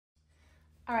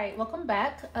All right, welcome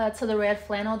back to the Red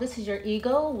Flannel. This is your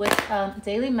ego with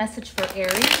daily message for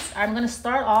Aries. I'm going to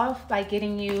start off by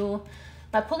pulling you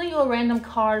a random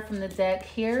card from the deck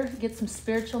here. Get some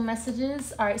spiritual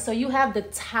messages. All right, so you have the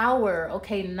Tower.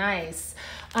 Okay, nice.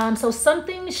 So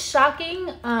something shocking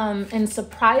and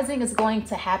surprising is going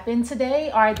to happen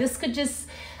today. All right, this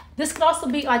could also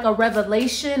be like a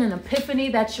revelation, an epiphany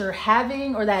that you're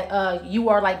having, or that you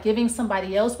are like giving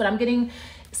somebody else. But I'm getting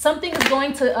something is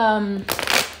going to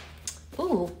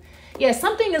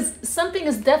something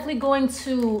is definitely going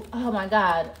to, oh my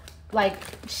God, like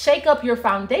shake up your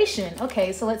foundation.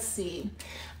 Okay, so let's see.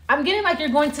 I'm getting like you're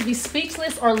going to be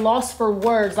speechless or lost for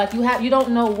words. Like you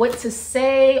don't know what to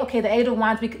say. Okay, the Eight of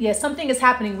Wands. Yeah, something is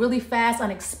happening really fast,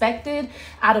 unexpected,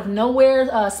 out of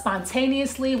nowhere,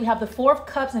 spontaneously. We have the Four of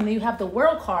Cups, and then you have the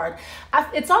World card.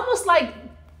 It's almost like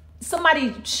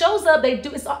somebody shows up.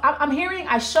 I'm hearing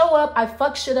I show up, I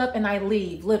fuck shit up, and I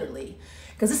leave, literally.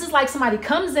 Because this is like somebody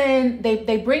comes in,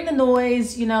 they bring the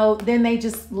noise, then they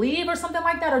just leave or something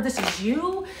like that, or this is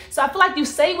you. So I feel like you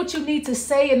say what you need to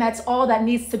say, and that's all that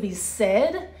needs to be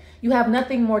said. You have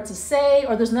nothing more to say,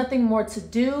 or there's nothing more to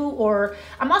do. Or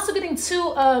I'm also getting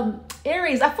to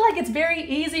Aries. I feel like it's very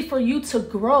easy for you to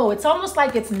grow. It's almost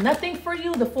like it's nothing for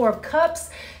you, the Four of Cups.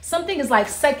 Something is like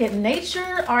second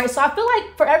nature. All right, so I feel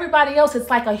like for everybody else, it's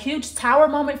like a huge tower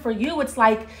moment. For you, it's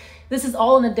like, this is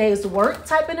all in a day's work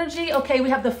type energy. Okay, we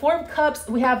have the Four of Cups,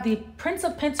 we have the Prince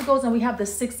of Pentacles, and we have the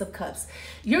Six of Cups.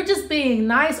 You're just being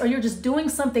nice, or you're just doing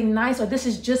something nice, or this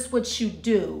is just what you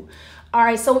do. All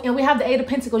right, and we have the Eight of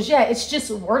Pentacles. Yeah, it's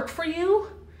just work for you.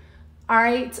 All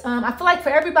right, I feel like for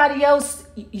everybody else,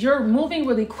 you're moving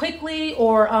really quickly,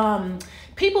 or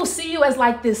people see you as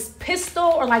like this pistol,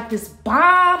 or like this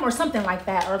bomb, or something like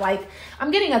that. Or like, I'm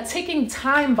getting a ticking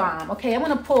time bomb. Okay, I'm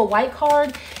gonna pull a white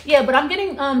card. Yeah, but I'm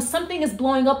getting something is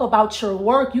blowing up about your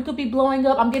work. You could be blowing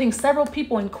up. I'm getting several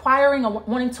people inquiring or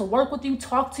wanting to work with you,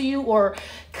 talk to you, or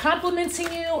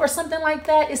complimenting you, or something like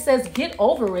that. It says get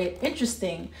over it.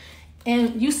 Interesting.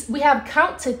 And we have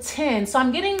count to 10. So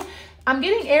I'm getting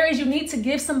Aries, you need to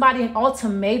give somebody an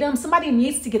ultimatum. Somebody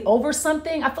needs to get over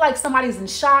something. I feel like somebody's in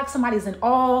shock, somebody's in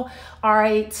awe. All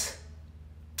right.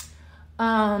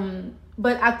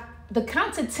 The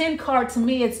count to 10 card, to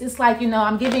me, it's like,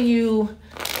 I'm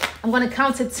going to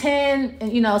count to 10,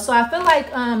 and so I feel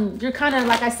like you're kind of,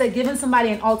 like I said, giving somebody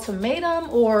an ultimatum,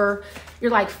 or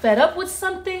you're like fed up with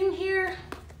something here.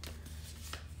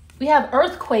 We have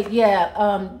earthquake.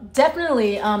 Yeah,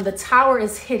 definitely the tower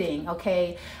is hitting,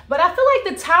 okay? But I feel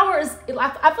like the tower is,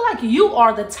 I feel like you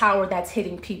are the tower that's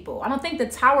hitting people. I don't think the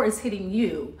tower is hitting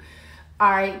you,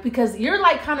 all right? Because you're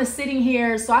like kind of sitting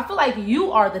here, so I feel like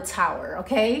you are the tower,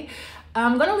 okay?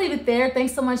 I'm going to leave it there.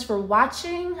 Thanks so much for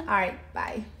watching. All right,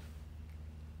 bye.